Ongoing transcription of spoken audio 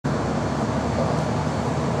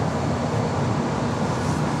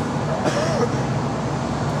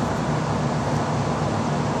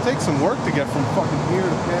takes some work to get from fucking here to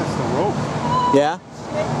past the rope. Yeah?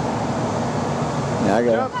 Yeah, I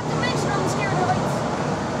got Yep. it. Not to mention I'm scared of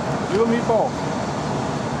heights. You and me both.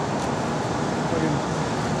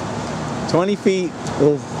 20 feet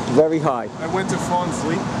is very high. I went to Fawn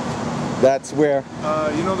Sleep. That's where?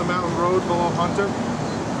 You know the mountain road below Hunter?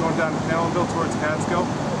 Going down to Palinville towards Catskill?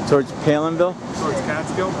 Towards Palinville? Towards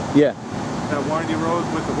Catskill? Yeah. That windy road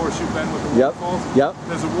with the horseshoe bend with the Yep. waterfalls? Yep.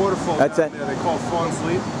 There's a waterfall That's down it. there they call Fawn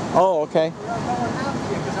Sleep. Oh, okay.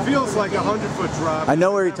 Feels like a 100-foot drop. I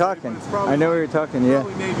know where you're talking. I know where you're talking, yeah.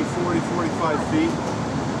 Probably maybe 40, 45 feet.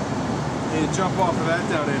 And you jump off of that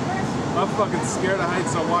down in. I'm fucking scared of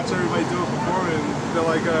heights, so I watch everybody do it before me, and they're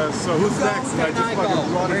like, so who's next? And I just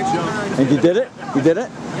fucking run and jump. And you did it? You did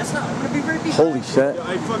it? Yes, I'm gonna be right behind. Holy shit.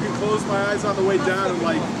 I fucking closed my eyes on the way down, and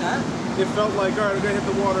like, it felt like, all right, I'm gonna hit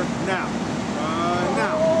the water now.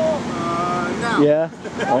 Now. Yeah.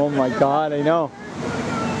 Oh my God, I know.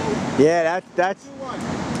 Yeah, that's. 2, 1.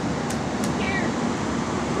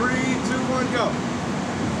 3, 2, 1, go.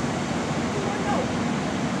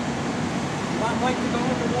 Want Mike to go in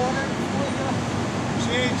the water?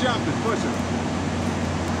 She ain't jumping, push her.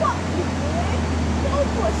 Fuck you, man. Don't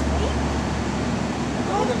push me.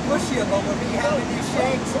 I'm gonna push you, but we'll be having these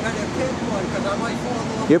shakes and then pick one because I might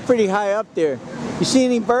fall off. You're pretty high up there. You see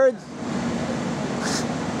any birds?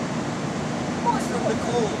 It's from the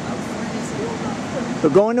cold. I'm freezing. So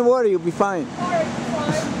go in the water, you'll be fine. Alright,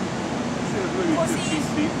 fine.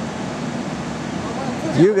 Pussies.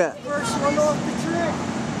 You got. First one off the trip.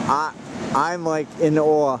 I'm like in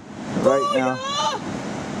awe right now.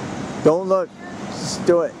 Don't look. Just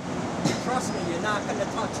do it. Trust me, you're not gonna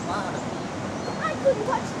touch bottom. I couldn't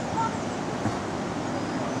touch the bottom.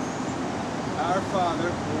 Our Father,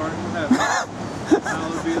 who art in heaven,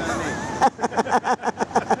 hallowed be thy name.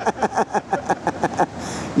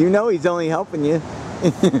 You know he's only helping you.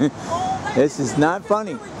 This is not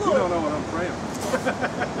funny. You don't know what I'm praying.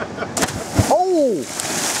 Oh!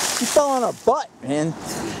 She fell on her butt, man.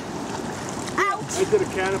 I did a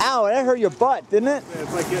canopy. Ow, that hurt your butt, didn't it? Yeah,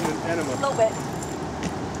 it's like getting an enema. A little bit.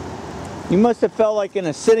 You must have felt like in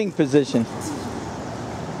a sitting position.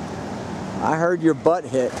 I heard your butt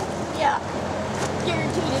hit. Yeah.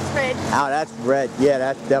 Guaranteed it's red. Ow, that's red. Yeah,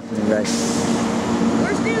 that's definitely red.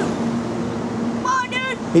 Where's dude? Come on,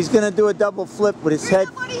 dude. He's gonna do a double flip with his head,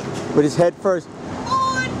 with his head first.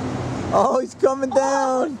 Oh, he's coming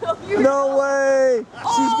down. No way.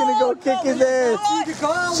 She's gonna go kick his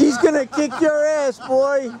ass. She's gonna kick your ass,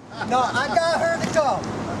 boy. No, I got her to go.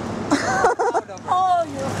 Oh,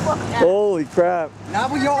 you're fucking ass. Holy crap. Now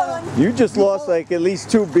we all. You just lost like at least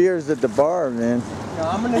 2 beers at the bar, man. No,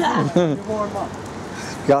 I'm gonna do it. You warm up.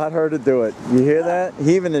 Got her to do it. You hear that?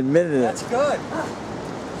 He even admitted it. That's good.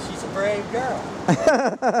 She's a brave girl.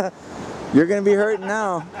 You're gonna be hurting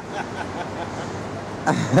now.